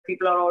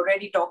People are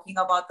already talking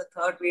about the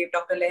third wave,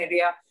 Dr.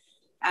 Lahariya.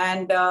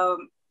 And a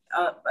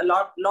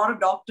lot of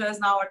doctors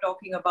now are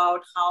talking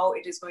about how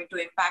it is going to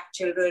impact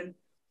children.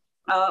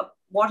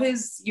 What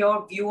is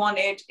your view on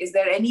it? Is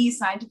there any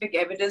scientific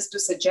evidence to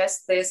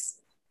suggest this?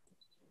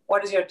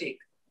 What is your take?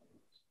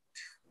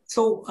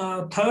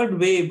 So third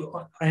wave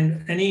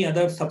and any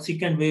other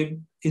subsequent wave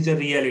is a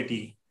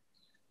reality.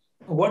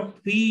 What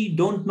we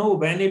don't know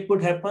when it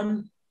would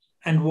happen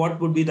and what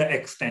would be the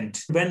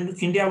extent. When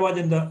India was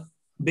in the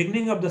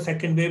beginning of the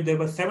second wave, there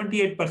was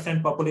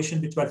 78%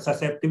 population which was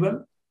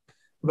susceptible.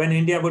 When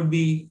India would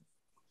be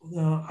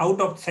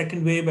out of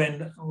second wave,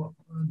 and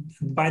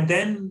by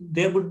then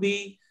there would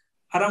be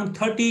around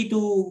 30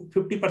 to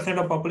 50%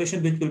 of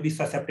population which will be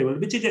susceptible,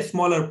 which is a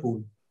smaller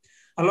pool.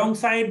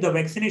 Alongside, the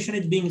vaccination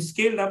is being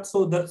scaled up,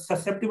 so the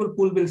susceptible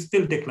pool will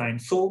still decline.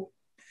 So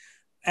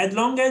as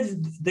long as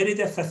there is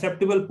a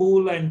susceptible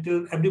pool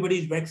until everybody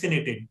is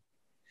vaccinated,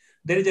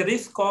 there is a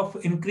risk of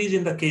increase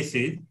in the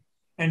cases.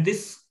 And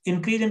this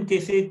increase in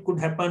cases could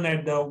happen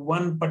at the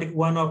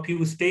one or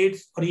few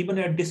states or even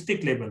at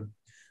district level.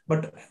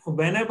 But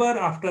whenever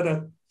after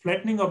a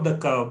flattening of the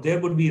curve, there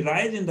would be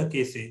rise in the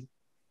cases,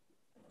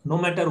 no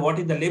matter what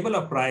is the level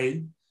of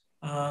rise,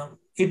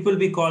 it will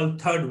be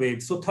called third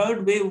wave. So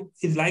third wave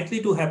is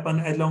likely to happen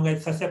as long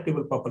as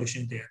susceptible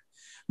population there.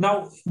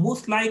 Now,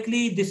 most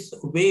likely this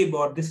wave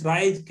or this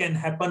rise can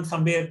happen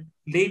somewhere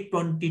late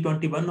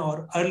 2021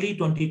 or early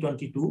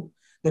 2022.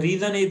 The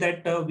reason is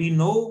that we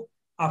know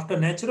after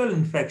natural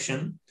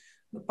infection,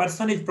 the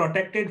person is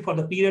protected for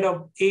the period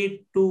of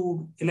 8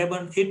 to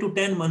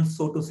 10 months,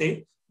 so to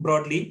say,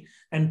 broadly.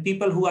 And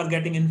people who are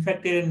getting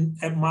infected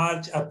in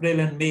March, April,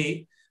 and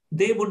May,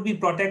 they would be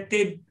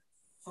protected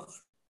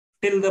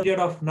till the period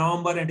of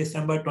November and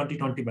December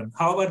 2021.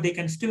 However, they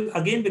can still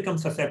again become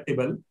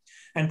susceptible.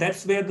 And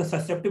that's where the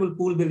susceptible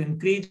pool will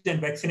increase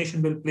and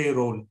vaccination will play a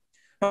role.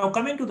 Now,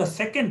 coming to the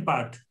second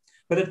part,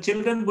 whether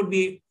children would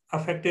be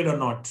affected or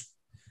not.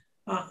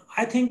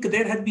 I think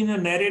there has been a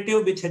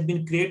narrative which has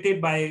been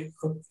created by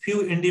a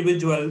few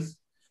individuals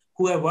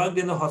who have worked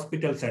in the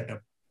hospital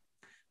setup.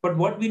 But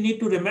what we need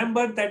to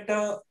remember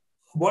that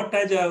what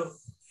as a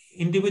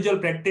individual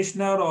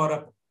practitioner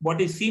or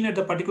what is seen at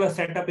the particular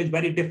setup is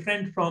very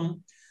different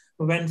from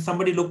when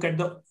somebody look at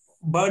the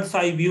bird's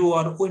eye view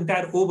or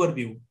entire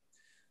overview.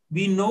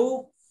 We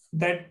know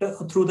that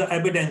through the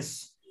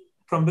evidence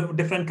from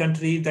different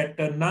countries that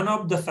none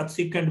of the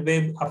subsequent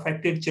wave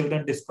affected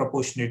children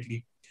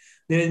disproportionately.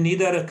 There is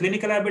neither a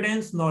clinical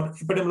evidence nor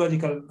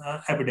epidemiological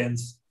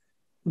evidence.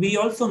 We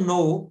also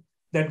know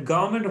that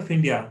Government of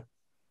India,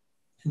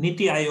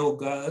 Niti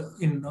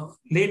Aayog, in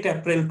late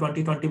April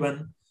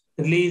 2021,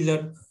 released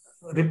a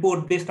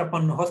report based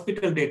upon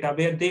hospital data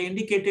where they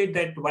indicated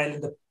that while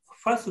in the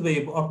first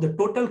wave of the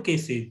total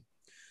cases,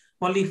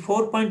 only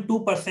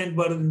 4.2%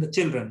 were in the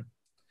children.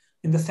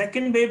 In the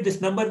second wave, this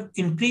number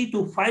increased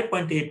to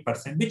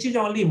 5.8%, which is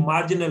only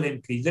marginal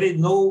increase. There is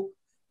no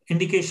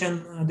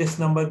indication this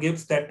number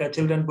gives that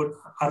children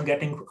are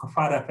getting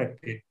far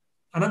affected.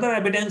 Another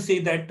evidence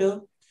is that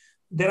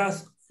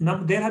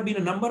there have been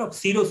a number of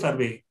sero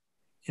surveys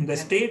in the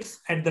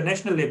states at the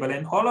national level,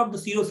 and all of the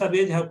sero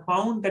surveys have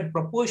found that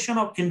proportion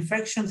of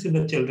infections in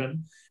the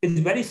children is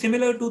very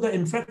similar to the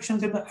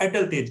infections in the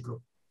adult age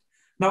group.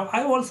 Now,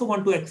 I also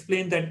want to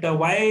explain that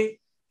why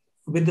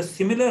with the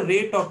similar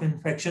rate of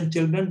infection,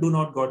 children do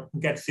not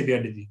get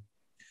severe disease.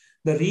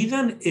 The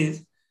reason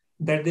is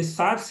that the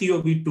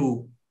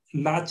SARS-CoV-2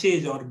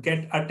 latches or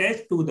get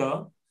attached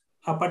to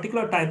a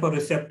particular type of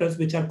receptors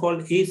which are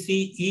called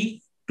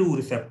ACE2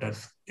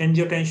 receptors,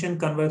 angiotensin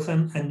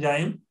conversion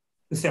enzyme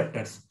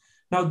receptors.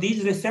 Now,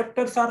 these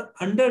receptors are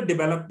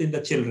underdeveloped in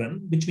the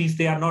children, which means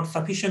they are not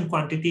sufficient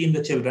quantity in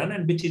the children,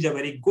 and which is a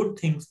very good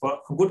thing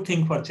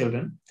for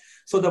children.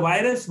 So the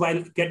virus,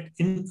 while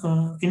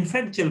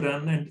infect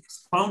children and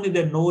it's found in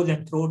their nose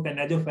and throat and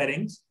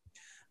nasopharynx,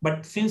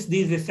 but since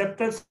these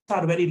receptors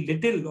are very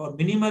little or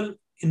minimal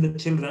in the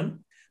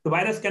children, the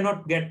virus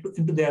cannot get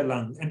into their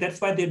lungs, and that's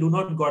why they do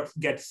not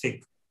get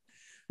sick.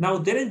 Now,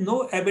 there is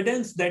no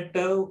evidence that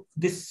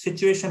this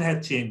situation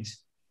has changed.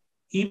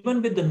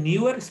 Even with the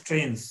newer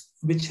strains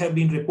which have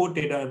been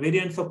reported,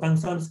 variants of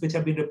concerns which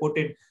have been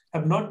reported,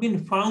 have not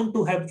been found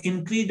to have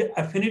increased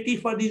affinity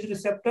for these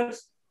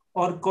receptors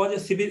or cause a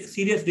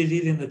serious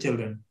disease in the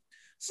children.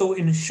 So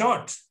in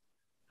short,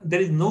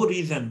 there is no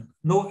reason,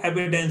 no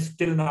evidence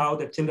till now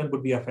that children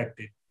would be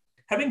affected.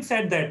 Having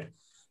said that,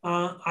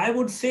 I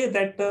would say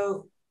that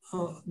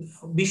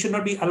we should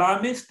not be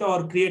alarmist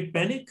or create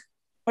panic,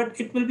 but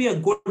it will be a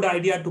good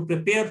idea to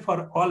prepare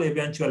for all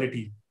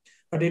eventuality.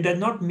 But it does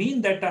not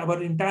mean that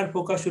our entire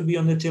focus should be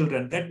on the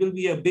children. That will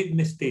be a big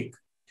mistake.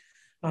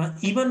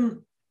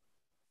 Even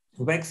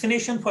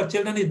vaccination for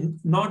children is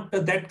not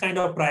that kind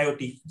of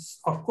priority.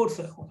 Of course,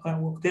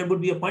 there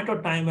would be a point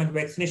of time when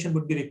vaccination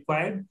would be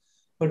required,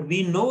 but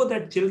we know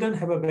that children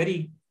have a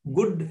very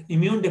good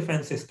immune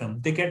defense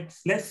system. They get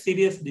less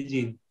serious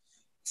disease.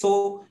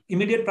 So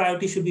immediate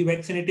priority should be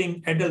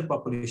vaccinating adult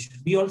population.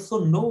 We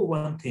also know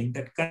one thing,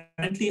 that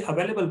currently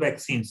available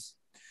vaccines,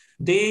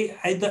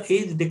 as the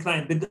age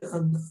decline, with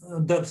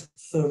the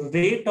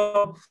rate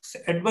of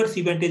adverse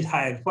event is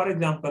higher. For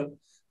example,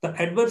 the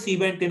adverse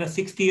event in a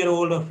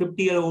 60-year-old or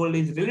 50-year-old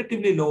is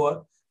relatively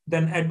lower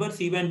than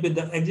adverse event with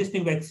the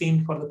existing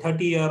vaccine for the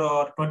 30-year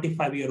or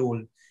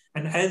 25-year-old.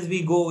 And as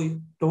we go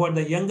toward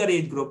the younger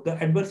age group, the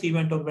adverse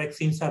event of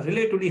vaccines are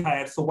relatively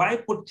higher. So why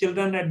put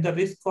children at the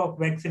risk of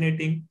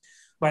vaccinating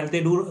while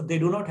they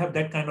do not have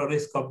that kind of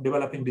risk of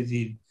developing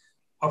disease?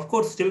 Of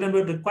course, children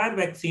will require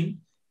vaccine,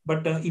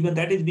 but even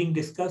that is being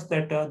discussed,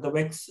 that the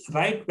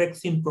right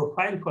vaccine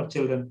profile for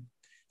children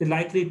is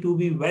likely to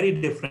be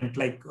very different,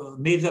 like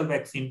nasal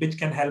vaccine, which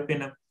can help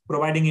in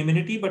providing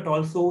immunity, but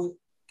also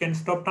can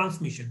stop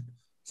transmission.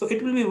 So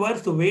it will be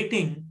worth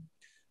waiting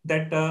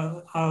that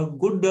a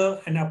good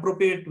and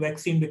appropriate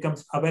vaccine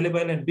becomes available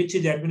and which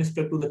is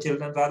administered to the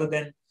children, rather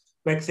than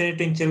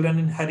vaccinating children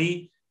in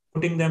hurry,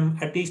 putting them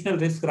at additional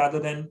risk rather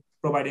than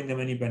providing them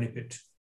any benefit.